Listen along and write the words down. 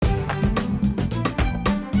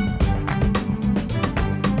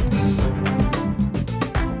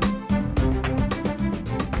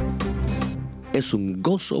Es un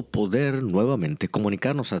gozo poder nuevamente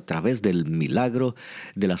comunicarnos a través del milagro,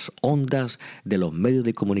 de las ondas, de los medios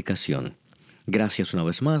de comunicación. Gracias una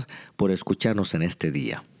vez más por escucharnos en este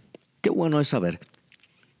día. Qué bueno es saber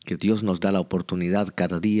que Dios nos da la oportunidad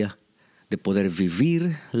cada día de poder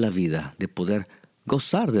vivir la vida, de poder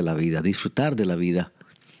gozar de la vida, disfrutar de la vida,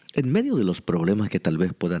 en medio de los problemas que tal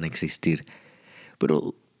vez puedan existir.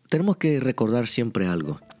 Pero tenemos que recordar siempre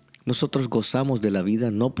algo. Nosotros gozamos de la vida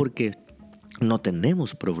no porque no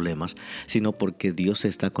tenemos problemas, sino porque Dios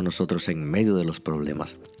está con nosotros en medio de los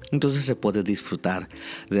problemas. Entonces se puede disfrutar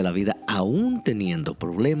de la vida aún teniendo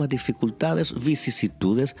problemas, dificultades,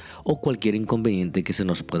 vicisitudes o cualquier inconveniente que se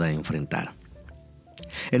nos pueda enfrentar.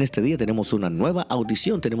 En este día tenemos una nueva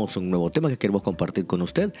audición, tenemos un nuevo tema que queremos compartir con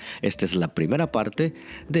usted. Esta es la primera parte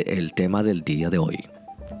del tema del día de hoy.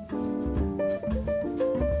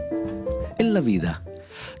 En la vida,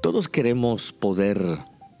 todos queremos poder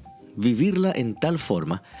vivirla en tal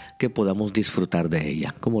forma que podamos disfrutar de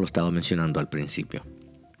ella, como lo estaba mencionando al principio.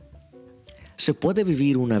 ¿Se puede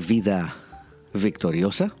vivir una vida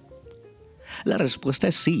victoriosa? La respuesta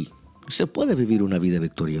es sí, se puede vivir una vida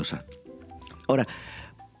victoriosa. Ahora,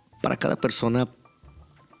 para cada persona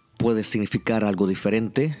puede significar algo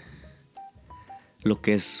diferente lo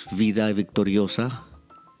que es vida victoriosa.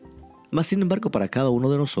 Mas, sin embargo, para cada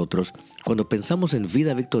uno de nosotros, cuando pensamos en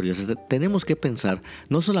vida victoriosa, tenemos que pensar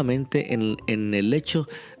no solamente en el hecho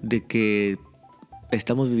de que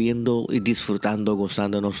estamos viviendo y disfrutando,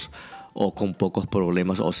 gozándonos o con pocos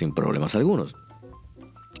problemas o sin problemas algunos.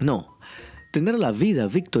 No, tener la vida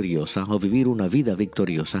victoriosa o vivir una vida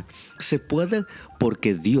victoriosa se puede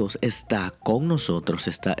porque Dios está con nosotros,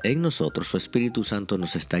 está en nosotros, su Espíritu Santo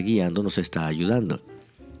nos está guiando, nos está ayudando.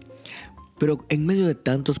 Pero en medio de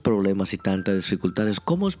tantos problemas y tantas dificultades,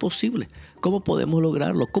 ¿cómo es posible? ¿Cómo podemos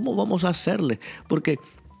lograrlo? ¿Cómo vamos a hacerle? Porque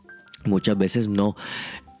muchas veces no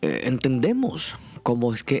entendemos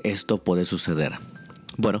cómo es que esto puede suceder.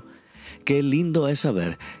 Bueno, qué lindo es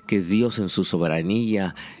saber que Dios en su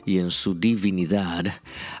soberanía y en su divinidad,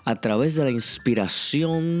 a través de la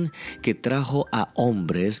inspiración que trajo a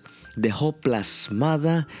hombres, dejó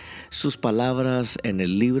plasmada sus palabras en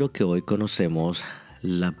el libro que hoy conocemos,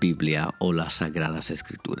 la Biblia o las Sagradas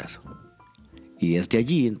Escrituras. Y es de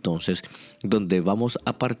allí entonces donde vamos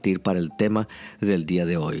a partir para el tema del día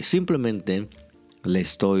de hoy. Simplemente le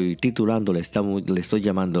estoy titulando, le estoy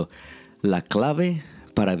llamando la clave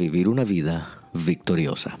para vivir una vida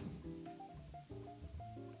victoriosa.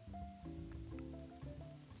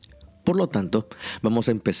 Por lo tanto, vamos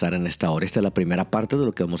a empezar en esta hora. Esta es la primera parte de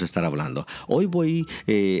lo que vamos a estar hablando. Hoy voy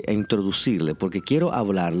a introducirle porque quiero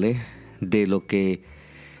hablarle de lo que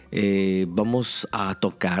vamos a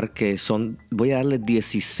tocar, voy a darle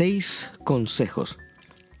 16 consejos.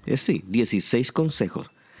 Sí, 16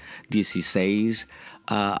 consejos, 16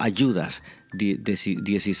 ayudas,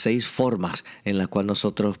 16 formas en las cuales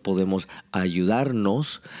nosotros podemos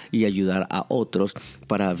ayudarnos y ayudar a otros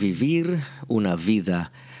para vivir una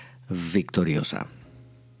vida victoriosa.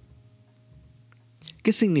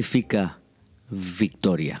 ¿Qué significa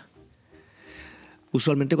victoria?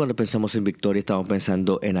 Usualmente cuando pensamos en victoria estamos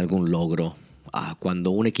pensando en algún logro.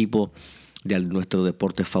 Cuando un equipo de nuestro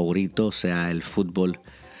deporte favorito, sea el fútbol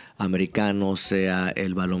americano, sea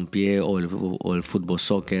el balompié o el fútbol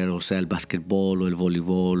soccer, o sea el básquetbol o el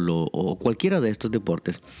voleibol o cualquiera de estos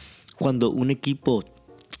deportes, cuando un equipo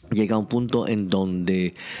llega a un punto en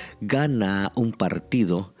donde gana un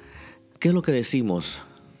partido, ¿qué es lo que decimos?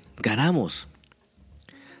 Ganamos,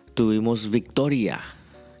 tuvimos victoria.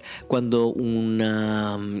 Cuando en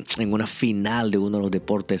una final de uno de los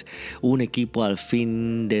deportes, un equipo al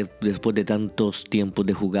fin, después de tantos tiempos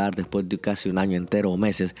de jugar, después de casi un año entero o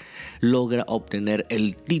meses, logra obtener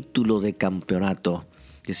el título de campeonato,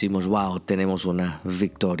 decimos, wow, tenemos una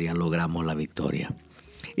victoria, logramos la victoria.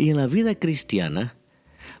 Y en la vida cristiana,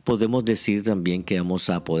 podemos decir también que vamos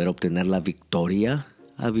a poder obtener la victoria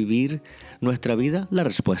a vivir nuestra vida. La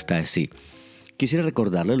respuesta es sí. Quisiera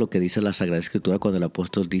recordarle lo que dice la Sagrada Escritura cuando el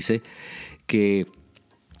apóstol dice que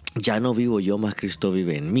ya no vivo yo, mas Cristo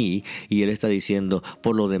vive en mí. Y él está diciendo,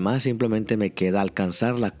 por lo demás simplemente me queda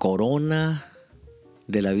alcanzar la corona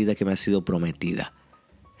de la vida que me ha sido prometida.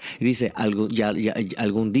 Y dice,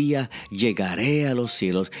 algún día llegaré a los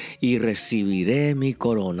cielos y recibiré mi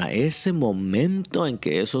corona. Ese momento en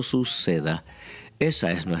que eso suceda,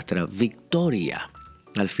 esa es nuestra victoria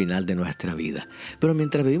al final de nuestra vida. Pero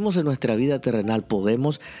mientras vivimos en nuestra vida terrenal,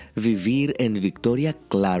 ¿podemos vivir en victoria?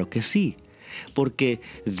 Claro que sí, porque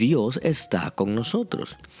Dios está con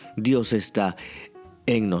nosotros. Dios está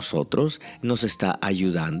en nosotros, nos está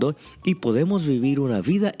ayudando y podemos vivir una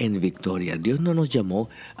vida en victoria. Dios no nos llamó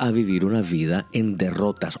a vivir una vida en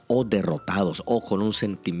derrotas o derrotados o con un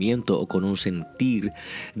sentimiento o con un sentir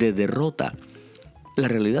de derrota. La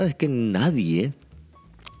realidad es que nadie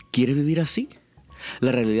quiere vivir así.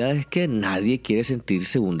 La realidad es que nadie quiere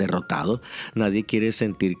sentirse un derrotado, nadie quiere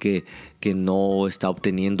sentir que no está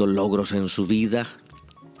obteniendo logros en su vida,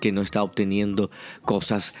 que no está obteniendo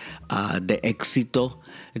cosas de éxito.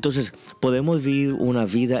 Entonces, ¿podemos vivir una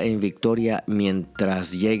vida en victoria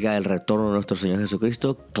mientras llega el retorno de nuestro Señor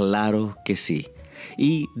Jesucristo? Claro que sí.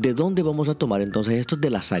 ¿Y de dónde vamos a tomar entonces esto?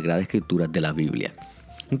 De la Sagrada Escritura, de la Biblia.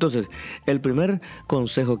 Entonces, el primer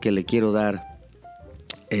consejo que le quiero dar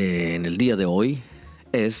en el día de hoy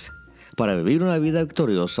es: para vivir una vida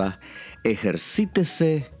victoriosa,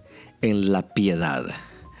 ejercítese en la piedad.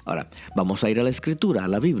 Ahora, vamos a ir a la Escritura, a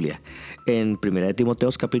la Biblia. En 1 Timoteo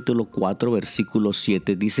capítulo 4, versículo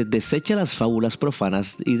 7 dice: desecha las fábulas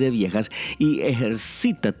profanas y de viejas y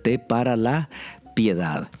ejercítate para la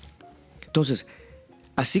piedad. Entonces,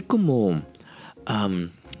 así como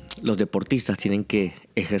los deportistas tienen que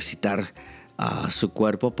ejercitar su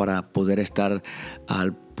cuerpo para poder estar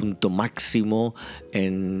al punto máximo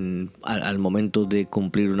al momento de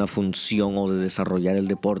cumplir una función o de desarrollar el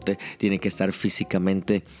deporte, tiene que estar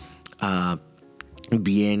físicamente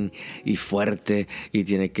bien y fuerte y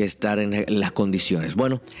tiene que estar en las condiciones.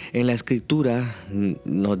 Bueno, en la Escritura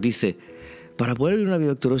nos dice: para poder vivir una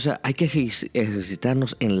vida victoriosa hay que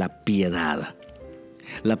ejercitarnos en la piedad.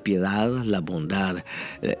 La piedad, la bondad.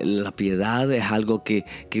 La piedad es algo que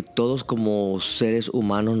todos como seres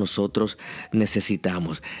humanos nosotros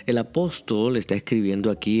necesitamos. El apóstol está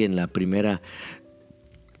escribiendo aquí en el primer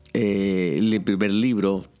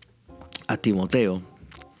libro a Timoteo.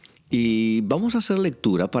 Y vamos a hacer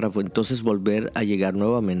lectura para entonces volver a llegar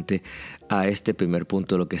nuevamente a este primer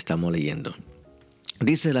punto de lo que estamos leyendo.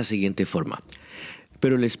 Dice de la siguiente forma: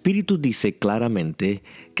 pero el Espíritu dice claramente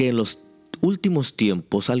que en los últimos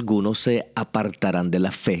tiempos algunos se apartarán de la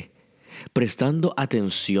fe, prestando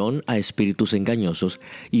atención a espíritus engañosos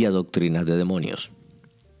y a doctrinas de demonios.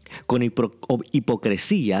 Con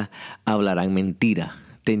hipocresía hablarán mentira,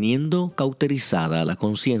 teniendo cauterizada la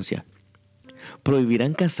conciencia.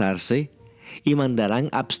 Prohibirán casarse y mandarán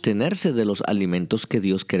abstenerse de los alimentos que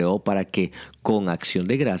Dios creó para que, con acción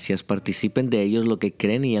de gracias, participen de ellos lo que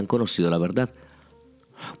creen y han conocido la verdad.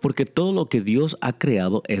 Porque todo lo que Dios ha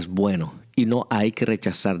creado es bueno, y no hay que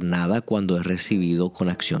rechazar nada cuando es recibido con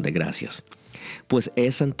acción de gracias, pues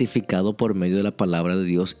es santificado por medio de la palabra de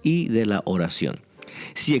Dios y de la oración.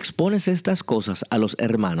 Si expones estas cosas a los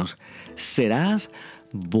hermanos, serás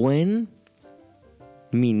buen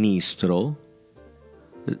ministro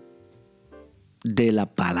de la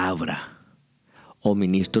palabra, o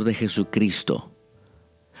ministro de Jesucristo,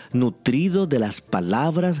 nutrido de las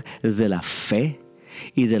palabras de la fe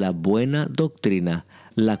y de la buena doctrina,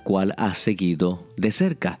 la cual ha seguido de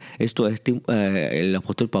cerca. Esto es el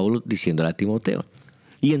apóstol Pablo diciéndole a Timoteo.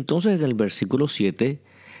 Y entonces en el versículo 7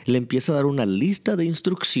 le empieza a dar una lista de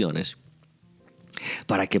instrucciones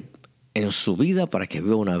para que en su vida, para que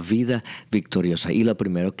viva una vida victoriosa. Y lo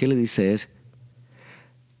primero que le dice es: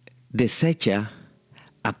 desecha,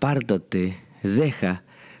 apártate, deja,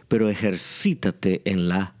 pero ejercítate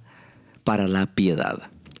para la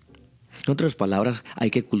piedad. En otras palabras,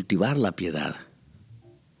 hay que cultivar la piedad.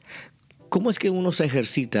 ¿Cómo es que uno se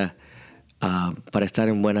ejercita para estar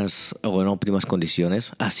en buenas o en óptimas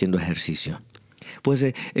condiciones? Haciendo ejercicio. Pues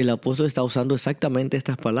el apóstol está usando exactamente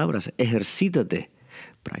estas palabras: ejercítate,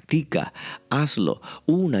 practica, hazlo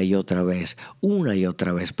una y otra vez,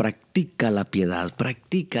 practica la piedad,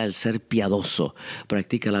 practica el ser piadoso,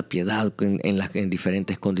 practica la piedad en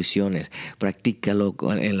diferentes condiciones, practícalo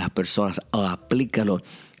en las personas, aplícalo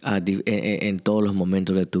en todos los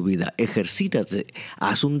momentos de tu vida. Ejercítate,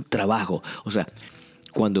 haz un trabajo. O sea,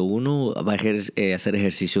 cuando uno va a hacer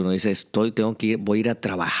ejercicio, uno dice: voy a ir a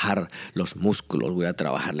trabajar los músculos, voy a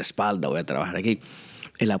trabajar la espalda, voy a trabajar aquí.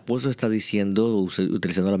 El apóstol está diciendo,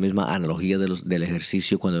 utilizando la misma analogía del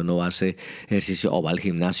ejercicio, cuando uno hace ejercicio o va al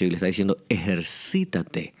gimnasio, y le está diciendo: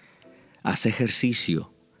 ejercítate, haz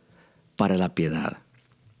ejercicio para la piedad.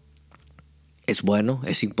 Es bueno,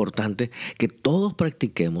 es importante que todos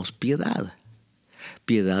practiquemos piedad.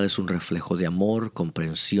 Piedad es un reflejo de amor,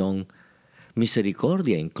 comprensión,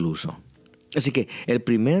 misericordia incluso. Así que el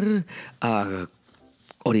primer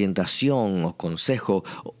orientación o consejo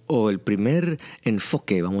o el primer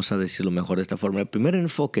enfoque, vamos a decirlo mejor de esta forma, el primer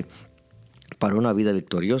enfoque para una vida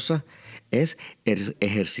victoriosa es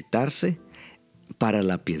ejercitarse para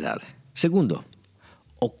la piedad. Segundo,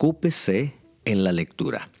 ocúpese en la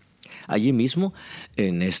lectura. Allí mismo,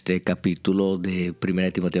 en este capítulo de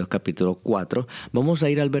 1 Timoteo capítulo 4, vamos a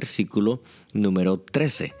ir al versículo número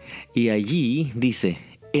 13. Y allí dice,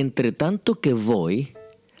 entre tanto que voy,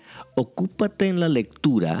 ocúpate en la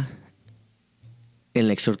lectura, en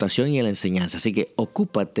la exhortación y en la enseñanza. Así que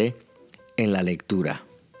ocúpate en la lectura.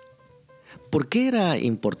 ¿Por qué era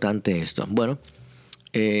importante esto? Bueno,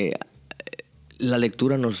 la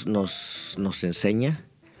lectura nos enseña.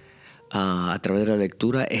 A través de la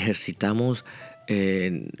lectura ejercitamos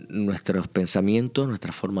nuestros pensamientos,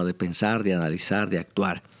 nuestra forma de pensar, de analizar, de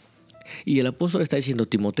actuar. Y el apóstol está diciendo,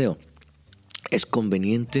 Timoteo, es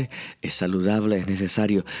conveniente, es saludable, es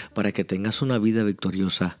necesario para que tengas una vida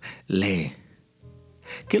victoriosa. Lee.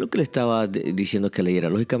 ¿Qué es lo que le estaba diciendo que leyera?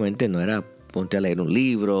 Lógicamente no era ponte a leer un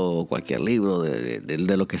libro o cualquier libro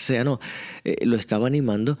de lo que sea, no. Lo estaba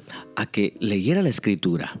animando a que leyera la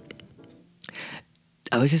Escritura.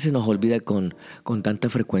 A veces se nos olvida con tanta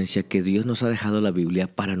frecuencia que Dios nos ha dejado la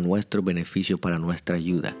Biblia para nuestro beneficio, para nuestra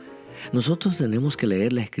ayuda. Nosotros tenemos que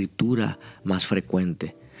leer la Escritura más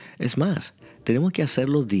frecuente. Es más, tenemos que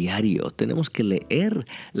hacerlo diario. Tenemos que leer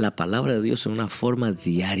la palabra de Dios en una forma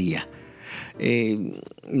diaria.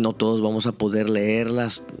 No todos vamos a poder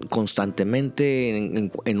leerlas constantemente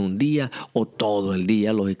en un día o todo el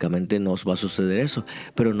día, lógicamente nos va a suceder eso,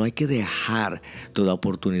 pero no hay que dejar toda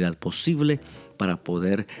oportunidad posible para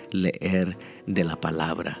poder leer de la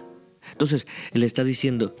palabra. Entonces, él está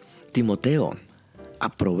diciendo, Timoteo,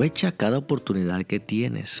 aprovecha cada oportunidad que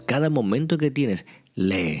tienes, cada momento que tienes,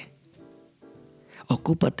 lee.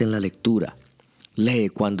 Ocúpate en la lectura. Lee,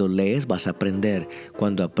 cuando lees vas a aprender,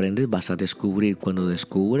 cuando aprendes vas a descubrir, cuando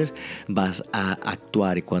descubres vas a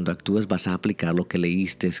actuar y cuando actúes vas a aplicar lo que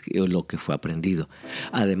leíste o lo que fue aprendido.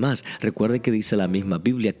 Además, recuerde que dice la misma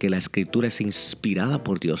Biblia que la Escritura es inspirada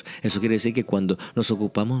por Dios. Eso quiere decir que cuando nos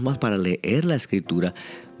ocupamos más para leer la Escritura,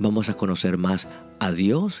 vamos a conocer más a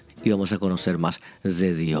Dios y vamos a conocer más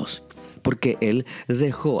de Dios. Porque Él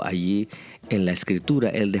dejó allí en la Escritura,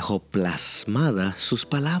 Él dejó plasmadas sus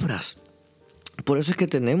palabras. Por eso es que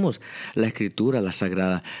tenemos la Escritura, la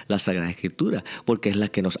Sagrada Escritura, porque es la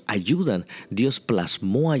que nos ayuda. Dios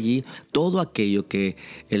plasmó allí todo aquello que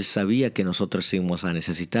Él sabía que nosotros íbamos a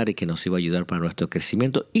necesitar y que nos iba a ayudar para nuestro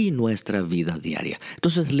crecimiento y nuestra vida diaria.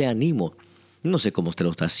 Entonces le animo. No sé cómo usted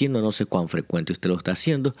lo está haciendo, no sé cuán frecuente usted lo está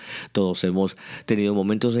haciendo. Todos hemos tenido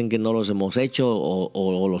momentos en que no los hemos hecho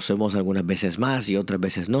o los hemos algunas veces más y otras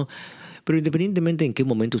veces no. Pero independientemente en qué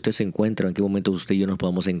momento usted se encuentra, en qué momento usted y yo nos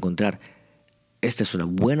podamos encontrar, esta es una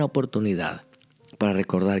buena oportunidad para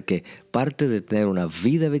recordar que parte de tener una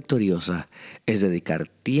vida victoriosa es dedicar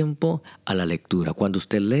tiempo a la lectura. Cuando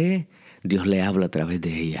usted lee, Dios le habla a través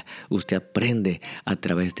de ella. Usted aprende a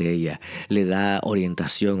través de ella. Le da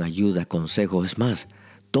orientación, ayuda, consejo. Es más,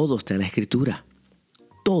 todo está en la Escritura.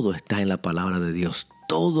 Todo está en la palabra de Dios.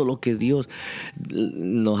 Todo lo que Dios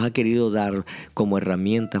nos ha querido dar como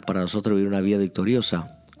herramientas para nosotros vivir una vida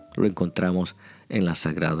victoriosa, lo encontramos en la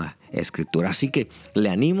Sagrada Escritura. Así que le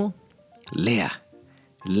animo, lea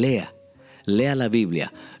la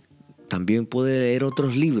Biblia. También puede leer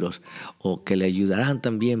otros libros o que le ayudarán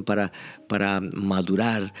también para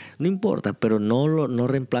madurar. No importa, pero no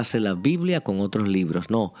reemplace la Biblia con otros libros.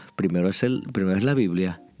 No, primero es la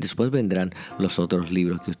Biblia, después vendrán los otros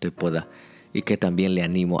libros que usted pueda y que también le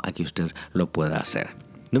animo a que usted lo pueda hacer.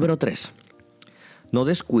 Número 3. No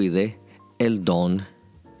descuide el don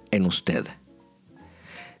en usted.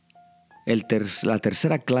 La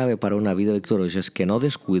tercera clave para una vida victoriosa es que no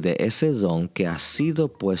descuide ese don que ha sido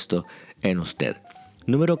puesto en usted.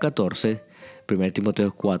 Número 14, 1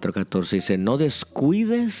 Timoteo 4:14 dice, no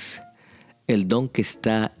descuides el don que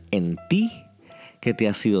está en ti, que te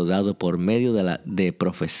ha sido dado por medio de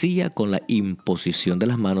profecía con la imposición de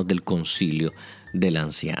las manos del concilio de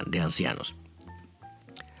ancianos.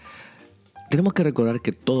 Tenemos que recordar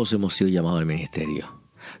que todos hemos sido llamados al ministerio.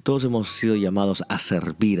 Todos hemos sido llamados a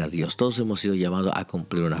servir a Dios. Todos hemos sido llamados a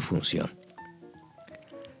cumplir una función.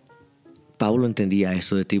 Pablo entendía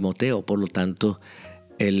esto de Timoteo, por lo tanto,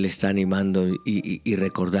 él le está animando y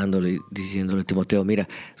recordándole, diciéndole a Timoteo, mira,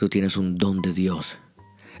 tú tienes un don de Dios.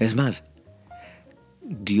 Es más,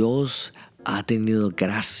 Dios ha tenido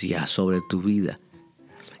gracia sobre tu vida,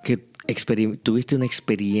 que tuviste una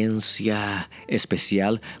experiencia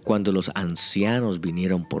especial cuando los ancianos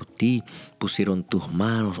vinieron por ti, pusieron tus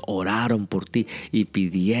manos, oraron por ti y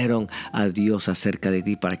pidieron a Dios acerca de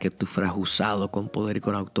ti para que tú fueras usado con poder y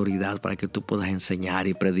con autoridad, para que tú puedas enseñar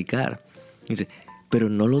y predicar. Dice, pero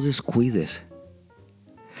no lo descuides.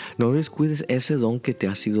 No descuides ese don que te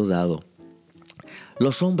ha sido dado.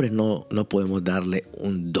 Los hombres no podemos darle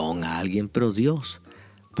un don a alguien, pero Dios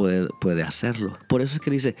puede hacerlo. Por eso es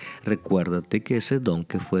que dice, recuérdate que ese don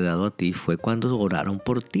que fue dado a ti fue cuando oraron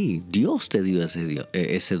por ti. Dios te dio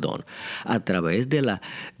ese don a través del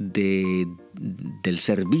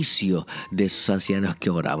servicio de esos ancianos que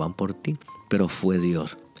oraban por ti. Pero fue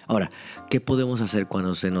Dios. Ahora, ¿qué podemos hacer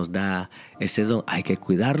cuando se nos da ese don? Hay que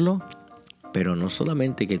cuidarlo, pero no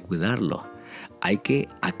solamente hay que cuidarlo, hay que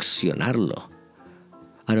accionarlo.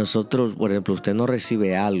 A nosotros, por ejemplo, usted no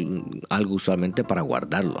recibe algo usualmente para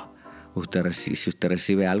guardarlo. Si usted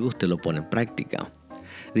recibe algo, usted lo pone en práctica.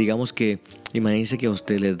 Digamos que, imagínese que a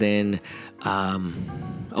usted le den, a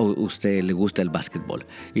usted le gusta el básquetbol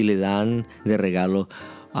y le dan de regalo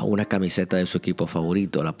a una camiseta de su equipo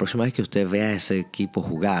favorito. La próxima vez que usted vea a ese equipo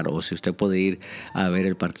jugar, o si usted puede ir a ver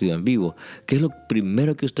el partido en vivo, ¿qué es lo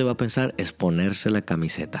primero que usted va a pensar? Es ponerse la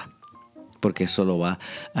camiseta. Porque eso lo va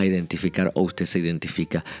a identificar, o usted se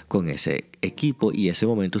identifica con ese equipo, y en ese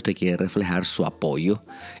momento usted quiere reflejar su apoyo,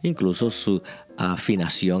 incluso su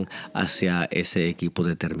afinación hacia ese equipo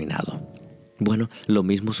determinado. Bueno, lo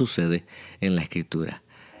mismo sucede en la Escritura.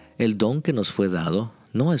 El don que nos fue dado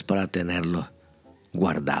no es para tenerlo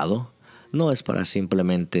guardado, no es para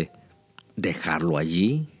simplemente dejarlo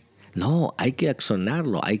allí. No, hay que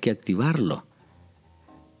accionarlo, hay que activarlo.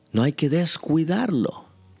 No hay que descuidarlo.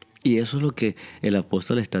 Y eso es lo que el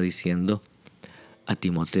apóstol está diciendo a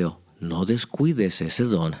Timoteo. No descuides ese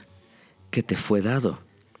don que te fue dado.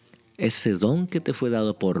 Ese don que te fue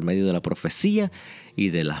dado por medio de la profecía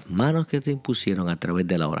y de las manos que te impusieron a través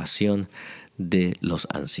de la oración de los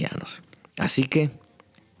ancianos. Así que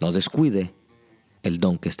no descuide el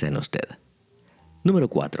don que está en usted. Número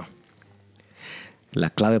 4.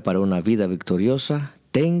 La clave para una vida victoriosa: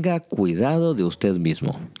 tenga cuidado de usted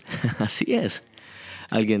mismo. Así es.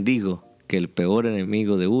 Alguien dijo que el peor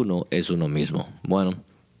enemigo de uno es uno mismo. Bueno,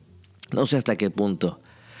 no sé hasta qué punto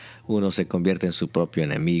uno se convierte en su propio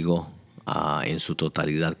enemigo en su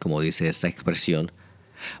totalidad, como dice esta expresión.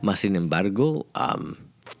 Mas, sin embargo,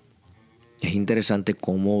 es interesante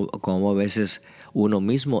cómo a veces uno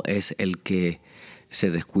mismo es el que se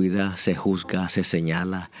descuida, se juzga, se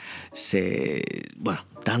señala,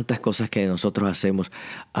 tantas cosas que nosotros hacemos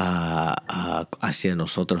hacia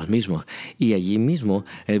nosotros mismos. Y allí mismo,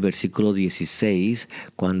 el versículo 16,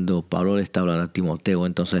 cuando Pablo le está hablando a Timoteo,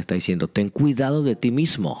 entonces está diciendo, ten cuidado de ti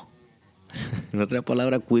mismo. En otra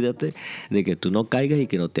palabra, cuídate de que tú no caigas y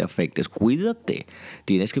que no te afectes. Cuídate,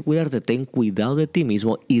 tienes que cuidarte, ten cuidado de ti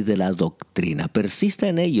mismo y de la doctrina. Persista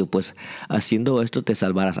en ello, pues haciendo esto te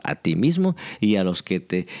salvarás a ti mismo y a los que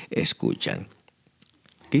te escuchan.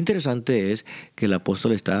 Qué interesante es que el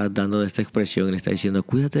apóstol está dando esta expresión y le está diciendo,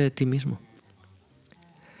 cuídate de ti mismo.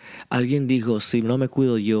 Alguien dijo, si no me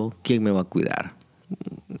cuido yo, ¿quién me va a cuidar?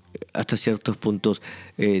 Hasta ciertos puntos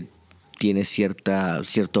tiene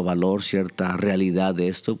cierto valor, cierta realidad de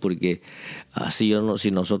esto, porque si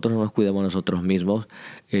nosotros no nos cuidamos nosotros mismos,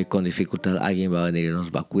 con dificultad alguien va a venir y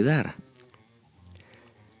nos va a cuidar.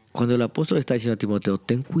 Cuando el apóstol está diciendo a Timoteo,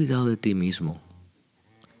 ten cuidado de ti mismo.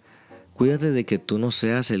 Cuídate de que tú no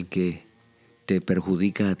seas el que te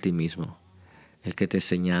perjudica a ti mismo, el que te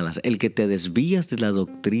señalas, el que te desvías de la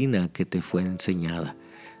doctrina que te fue enseñada.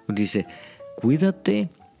 Dice,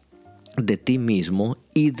 cuídate de ti mismo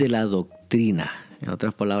y de la doctrina. En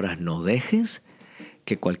otras palabras, no dejes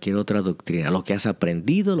que cualquier otra doctrina, lo que has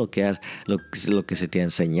aprendido, lo que se te ha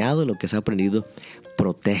enseñado, lo que has aprendido,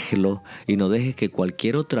 protégelo y no dejes que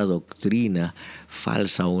cualquier otra doctrina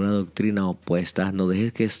falsa o una doctrina opuesta, no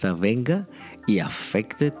dejes que esta venga y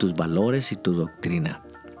afecte tus valores y tu doctrina.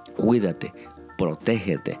 Cuídate,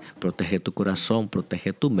 protégete, protege tu corazón,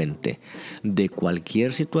 protege tu mente de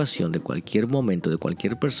cualquier situación, de cualquier momento, de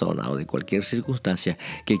cualquier persona o de cualquier circunstancia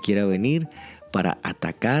que quiera venir para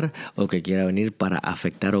atacar o que quiera venir para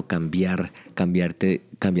afectar o cambiar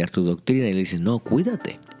tu doctrina. Y le dices, no,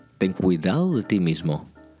 cuídate, ten cuidado de ti mismo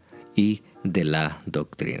y de la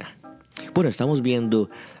doctrina. Bueno, estamos viendo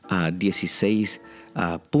 16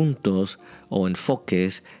 puntos o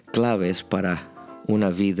enfoques claves para una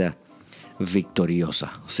vida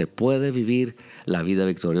victoriosa. Se puede vivir la vida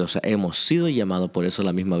victoriosa. Hemos sido llamados, por eso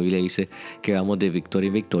la misma Biblia dice que vamos de victoria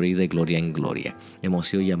en victoria y de gloria en gloria. Hemos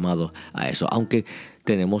sido llamados a eso, aunque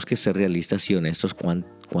tenemos que ser realistas y honestos cuán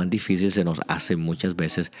difícil se nos hace muchas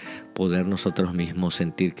veces poder nosotros mismos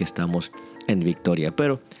sentir que estamos en victoria.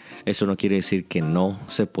 Pero eso no quiere decir que no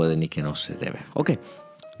se puede ni que no se debe. Ok,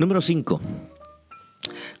 número 5.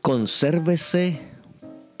 Consérvese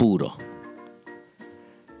puro.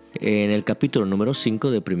 En el capítulo número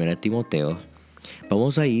 5 de 1 Timoteo,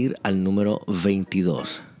 vamos a ir al número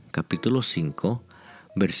 22. Capítulo 5,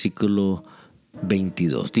 versículo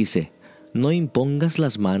 22. Dice, no impongas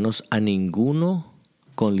las manos a ninguno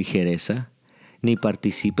con ligereza, ni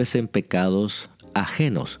participes en pecados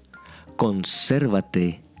ajenos.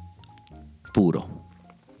 Consérvate puro.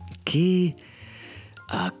 Qué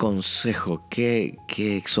consejo, qué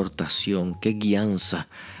exhortación, qué guianza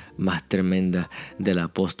más tremenda del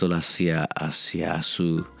apóstol hacia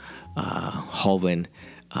su joven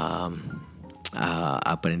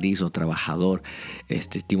aprendiz o trabajador,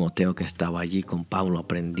 Timoteo, que estaba allí con Pablo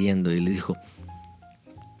aprendiendo, y le dijo: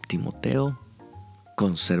 Timoteo,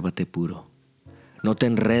 consérvate puro, no te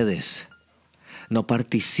enredes, no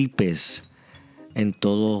participes en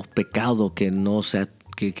todo pecado que no sea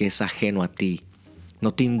que es ajeno a ti,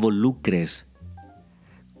 no te involucres,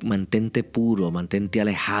 mantente puro, mantente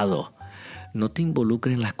alejado. No te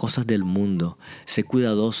involucres en las cosas del mundo. Sé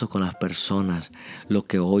cuidadoso con las personas, lo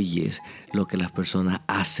que oyes, lo que las personas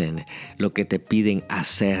hacen, lo que te piden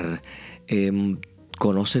hacer.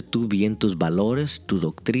 Conoce tú bien tus valores, tu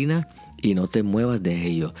doctrina, y no te muevas de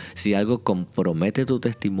ello. Si algo compromete tu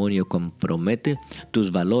testimonio, compromete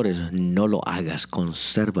tus valores, no lo hagas.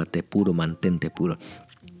 Consérvate puro, mantente puro.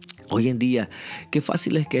 Hoy en día, qué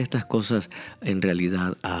fácil es que estas cosas en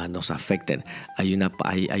realidad nos afecten. Hay una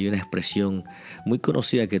expresión muy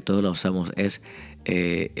conocida que todos la usamos, es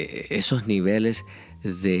esos niveles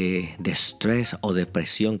de estrés o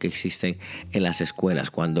depresión que existen en las escuelas,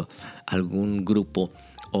 cuando algún grupo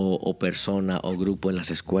o persona o grupo en las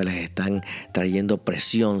escuelas están trayendo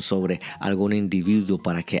presión sobre algún individuo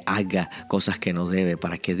para que haga cosas que no debe,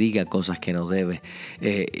 para que diga cosas que no debe.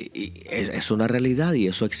 Es una realidad y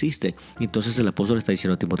eso existe. Entonces el apóstol está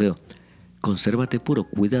diciendo a Timoteo: consérvate puro,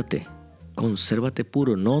 cuídate, consérvate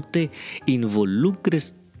puro, no te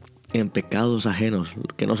involucres en pecados ajenos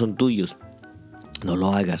que no son tuyos. No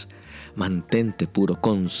lo hagas, mantente puro,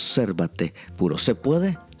 consérvate puro. ¿Se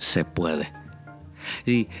puede? Se puede.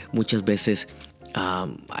 Y muchas veces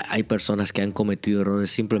hay personas que han cometido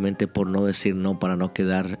errores simplemente por no decir no, para no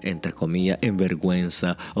quedar, entre comillas, en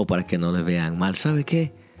vergüenza, o para que no le vean mal. ¿Sabe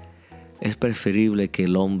qué? Es preferible que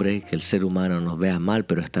el ser humano nos vea mal,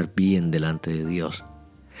 pero estar bien delante de Dios.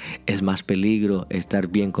 Es más peligro estar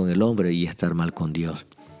bien con el hombre y estar mal con Dios.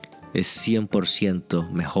 Es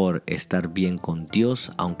 100% mejor estar bien con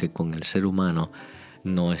Dios, aunque con el ser humano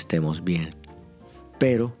no estemos bien.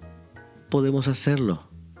 Pero podemos hacerlo.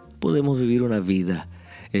 Podemos vivir una vida,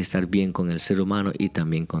 estar bien con el ser humano y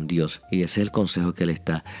también con Dios. Y ese es el consejo que le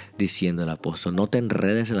está diciendo el apóstol. No te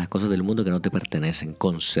enredes en las cosas del mundo que no te pertenecen.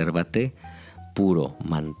 Consérvate puro,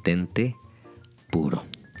 mantente puro.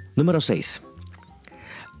 Número 6.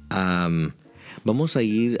 Vamos a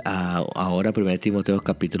ir ahora a 1 Timoteo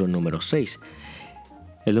capítulo número 6.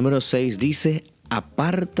 El número 6 dice: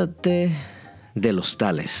 apártate de los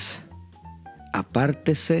tales.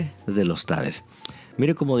 Apártese de los tales.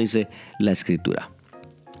 Mire cómo dice la escritura: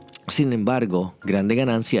 sin embargo, grande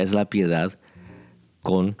ganancia es la piedad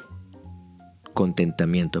con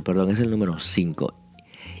contentamiento. Es el número 5.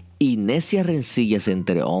 Y necias rencillas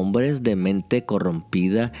entre hombres de mente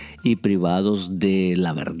corrompida y privados de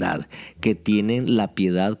la verdad, que tienen la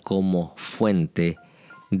piedad como fuente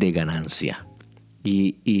de ganancia.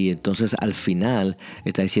 Y entonces al final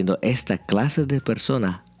está diciendo: esta clase de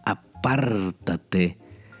personas, apártate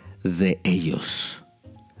de ellos.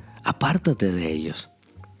 Apártate de ellos.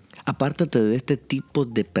 Apártate de este tipo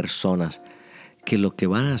de personas que lo que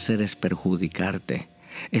van a hacer es perjudicarte.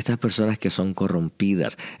 Estas personas que son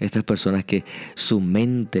corrompidas, estas personas que su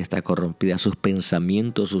mente está corrompida, sus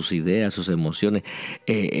pensamientos, sus ideas, sus emociones,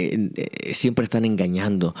 siempre están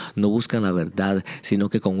engañando, no buscan la verdad, sino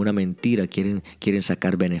que con una mentira quieren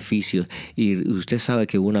sacar beneficios. Y usted sabe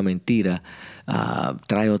que una mentira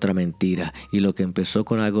trae otra mentira, y lo que empezó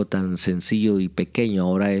con algo tan sencillo y pequeño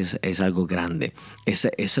ahora es algo grande.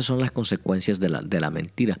 Esas son las consecuencias de la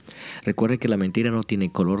mentira. Recuerde que la mentira no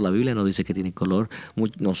tiene color. La Biblia no dice que tiene color.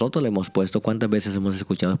 Nosotros le hemos puesto, ¿cuántas veces hemos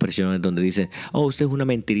escuchado expresiones donde dicen: oh, usted es una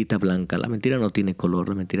mentirita blanca? La mentira no tiene color,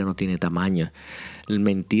 la mentira no tiene tamaño.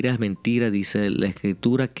 Mentira es mentira, dice la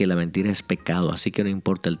Escritura, que la mentira es pecado. Así que no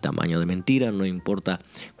importa el tamaño de mentira, no importa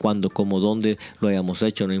cuándo, cómo, dónde lo hayamos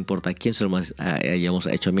hecho, no importa quién se lo hayamos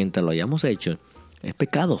hecho, mientras lo hayamos hecho, es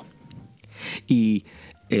pecado. Y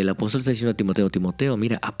el apóstol está diciendo a Timoteo,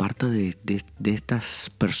 mira, aparta de estas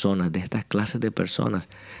personas, de estas clases de personas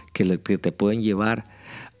que te pueden llevar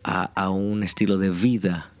a un estilo de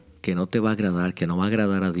vida que no te va a agradar, que no va a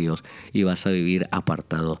agradar a Dios, y vas a vivir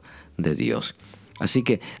apartado de Dios. Así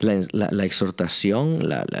que la exhortación,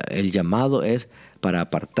 el llamado es para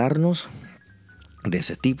apartarnos de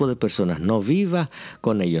ese tipo de personas. No viva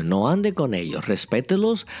con ellos, no ande con ellos,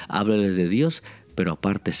 respételos, hábleles de Dios, pero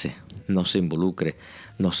apártese, no se involucre,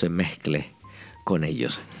 no se mezcle con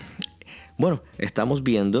ellos. Bueno, estamos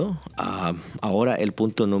viendo ahora el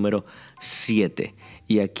punto número 7.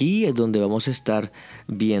 Y aquí es donde vamos a estar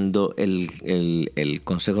viendo el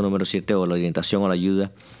consejo número 7 o la orientación o la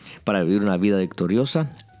ayuda para vivir una vida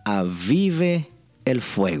victoriosa. Avive el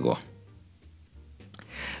fuego.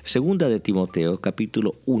 Segunda de Timoteo,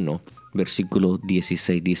 capítulo 1, versículo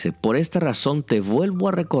 16 dice: por esta razón te vuelvo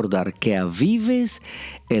a recordar que avives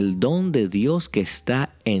el don de Dios que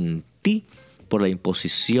está en ti por la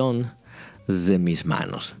imposición de mis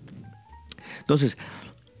manos. Entonces,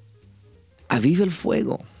 avive el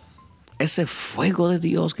fuego. Ese fuego de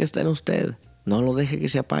Dios que está en usted, no lo deje que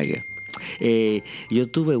se apague.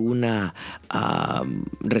 Yo tuve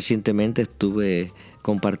recientemente estuve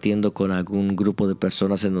compartiendo con algún grupo de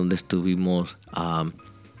personas en donde estuvimos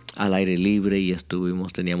al aire libre y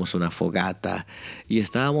teníamos una fogata y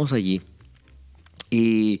estábamos allí.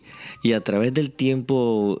 Y a través del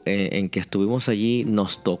tiempo en que estuvimos allí,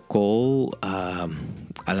 nos tocó,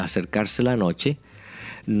 al acercarse la noche,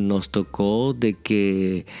 nos tocó de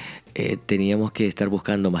que teníamos que estar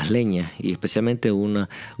buscando más leña. Y especialmente una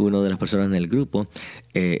de las personas en el grupo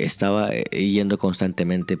estaba yendo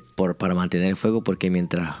constantemente para mantener el fuego, porque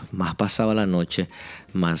mientras más pasaba la noche,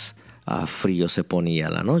 más frío se ponía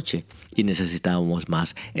la noche y necesitábamos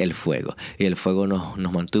más el fuego. Y el fuego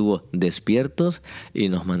nos mantuvo despiertos y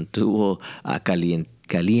nos mantuvo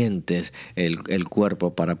calientes el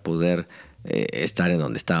cuerpo para poder estar en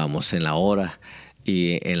donde estábamos en la hora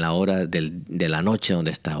de la noche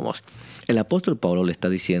donde estábamos. El apóstol Pablo le está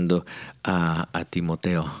diciendo a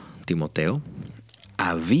Timoteo,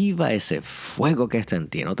 aviva ese fuego que está en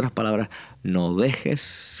ti. En otras palabras, no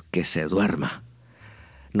dejes que se duerma.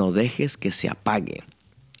 No dejes que se apague.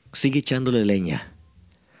 Sigue echándole leña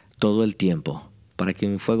todo el tiempo. Para que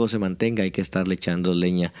un fuego se mantenga hay que estarle echando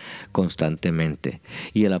leña constantemente.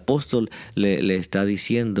 Y el apóstol le está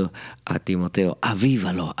diciendo a Timoteo: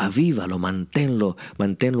 avívalo, manténlo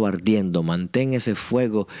ardiendo, mantén ese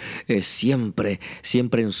fuego siempre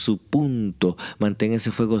en su punto, mantén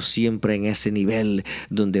ese fuego siempre en ese nivel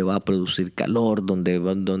donde va a producir calor,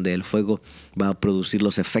 donde el fuego va a producir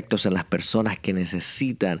los efectos en las personas que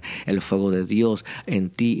necesitan el fuego de Dios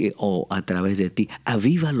en ti o a través de ti.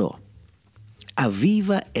 Avívalo.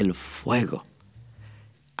 Aviva el fuego.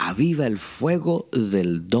 Aviva el fuego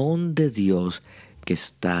del don de Dios que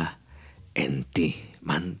está en ti.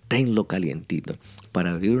 Manténlo calientito.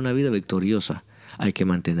 Para vivir una vida victoriosa hay que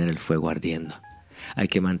mantener el fuego ardiendo. Hay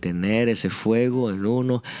que mantener ese fuego en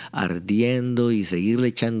uno ardiendo y seguirle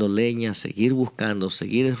echando leña, seguir buscando,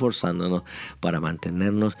 seguir esforzándonos para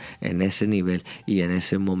mantenernos en ese nivel y en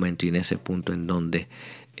ese momento y en ese punto en donde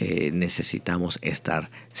necesitamos estar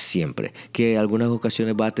siempre. ¿Que algunas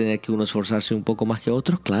ocasiones va a tener que uno esforzarse un poco más que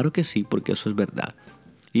otros? Claro que sí, porque eso es verdad.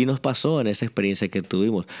 Y nos pasó en esa experiencia que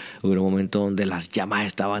tuvimos. Hubo un momento donde las llamas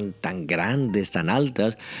estaban tan grandes, tan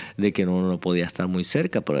altas, de que uno no podía estar muy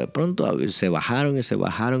cerca, pero de pronto se bajaron.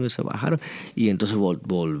 Y entonces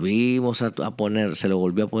volvimos a poner, se lo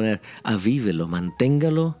volvió a poner, avívelo,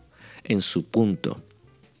 manténgalo en su punto.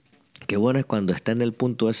 Qué bueno es cuando está en el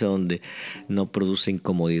punto ese donde no produce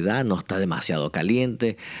incomodidad, no está demasiado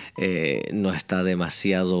caliente, no está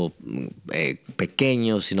demasiado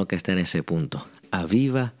pequeño, sino que está en ese punto.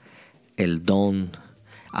 Aviva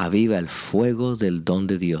el fuego del don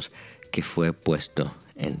de Dios que fue puesto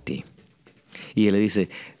en ti. Y él le dice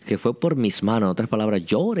que fue por mis manos, en otras palabras,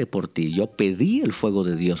 yo oré por ti, yo pedí el fuego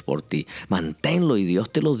de Dios por ti. Manténlo y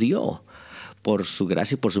Dios te lo dio por su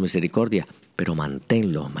gracia y por su misericordia, pero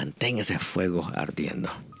mantén ese fuego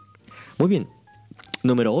ardiendo. Muy bien,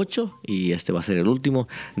 número 8, y este va a ser el último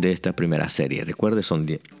de esta primera serie. Recuerde, son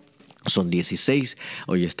 16,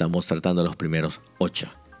 hoy estamos tratando los primeros 8.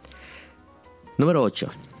 Número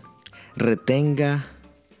 8, retenga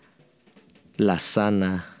la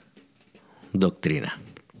sana doctrina.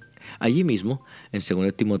 Allí mismo, en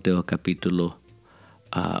 2 Timoteo capítulo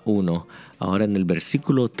 1, ahora en el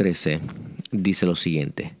versículo 13, dice lo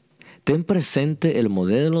siguiente: ten presente el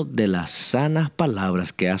modelo de las sanas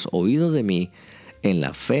palabras que has oído de mí en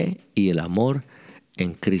la fe y el amor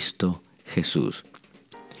en Cristo Jesús.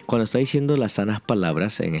 Cuando está diciendo las sanas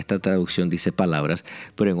palabras, en esta traducción dice palabras,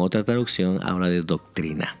 pero en otra traducción habla de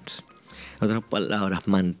doctrina. En otras palabras,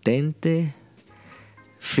 mantente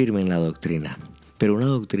firme en la doctrina, pero una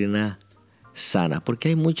doctrina sana, porque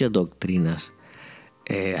hay muchas doctrinas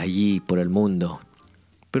allí por el mundo,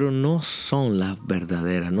 pero no son las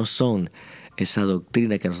verdaderas, no son esa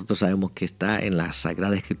doctrina que nosotros sabemos que está en la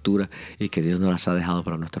Sagrada Escritura y que Dios nos las ha dejado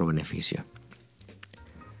para nuestro beneficio.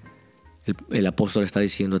 El apóstol está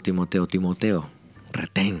diciendo a Timoteo,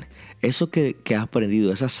 retén. Eso que has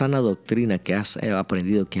aprendido, esa sana doctrina que has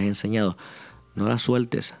aprendido, que has enseñado, no la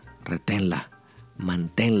sueltes, reténla,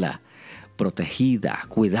 manténla protegida,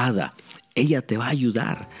 cuidada. Ella te va a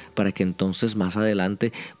ayudar para que entonces más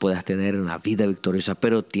adelante puedas tener una vida victoriosa,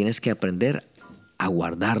 pero tienes que aprender a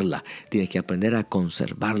guardarla, tienes que aprender a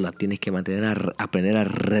conservarla, tienes que aprender a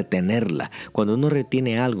retenerla. Cuando uno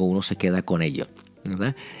retiene algo, uno se queda con ello,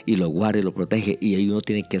 ¿verdad? Y lo guarda y lo protege, y ahí uno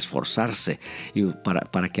tiene que esforzarse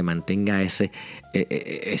para que mantenga ese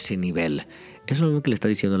nivel. Eso es lo mismo que le está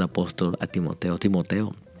diciendo el apóstol a Timoteo.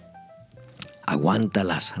 Timoteo,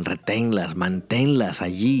 aguántalas, reténlas, manténlas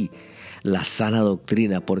allí, la sana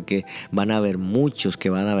doctrina, porque van a haber muchos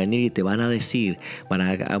que van a venir y te van a decir,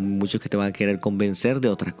 muchos que te van a querer convencer de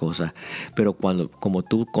otras cosas, pero como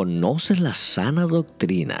tú conoces la sana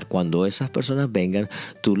doctrina, cuando esas personas vengan,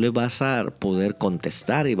 tú le vas a poder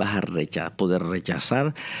contestar y vas a poder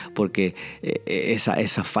rechazar, porque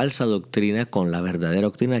esa falsa doctrina con la verdadera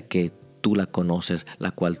doctrina que tú la conoces,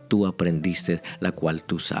 la cual tú aprendiste, la cual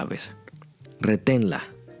tú sabes. Reténla,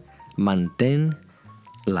 mantén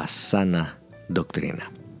la sana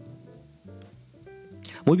doctrina.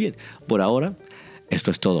 Muy bien, por ahora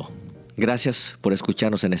esto es todo. Gracias por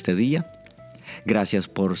escucharnos en este día. Gracias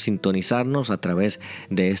por sintonizarnos a través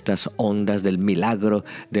de estas ondas del milagro,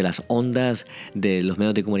 de las ondas de los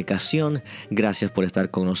medios de comunicación. Gracias por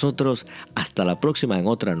estar con nosotros. Hasta la próxima en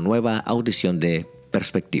otra nueva audición de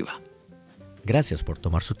Perspectiva. Gracias por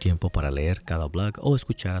tomar su tiempo para leer cada blog o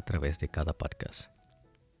escuchar a través de cada podcast.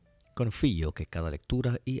 Confío que cada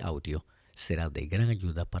lectura y audio será de gran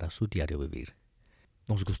ayuda para su diario vivir.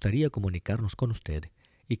 Nos gustaría comunicarnos con usted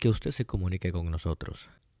y que usted se comunique con nosotros.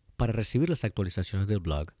 Para recibir las actualizaciones del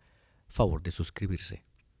blog, favor de suscribirse.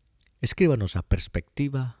 Escríbanos a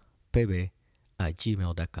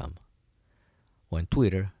perspectivapb@gmail.com o en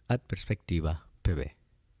Twitter @perspectivapb.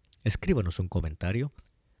 Escríbanos un comentario,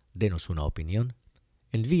 denos una opinión,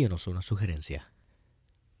 envíenos una sugerencia.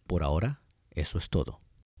 Por ahora, eso es todo.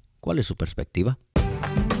 ¿Cuál es su perspectiva?